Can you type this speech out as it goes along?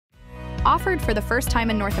Offered for the first time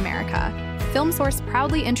in North America, Filmsource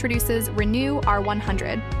proudly introduces Renew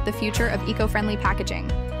R100, the future of eco-friendly packaging,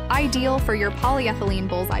 ideal for your polyethylene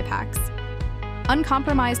bullseye packs.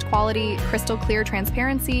 Uncompromised quality, crystal clear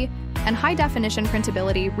transparency, and high-definition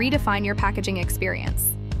printability redefine your packaging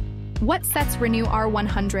experience. What sets Renew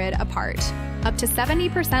R100 apart? Up to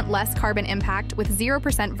 70% less carbon impact with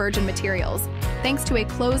 0% virgin materials, thanks to a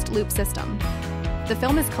closed-loop system. The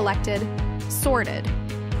film is collected, sorted,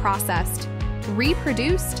 processed,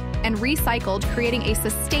 reproduced, and recycled, creating a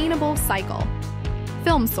sustainable cycle.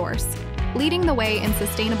 Filmsource, leading the way in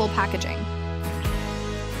sustainable packaging.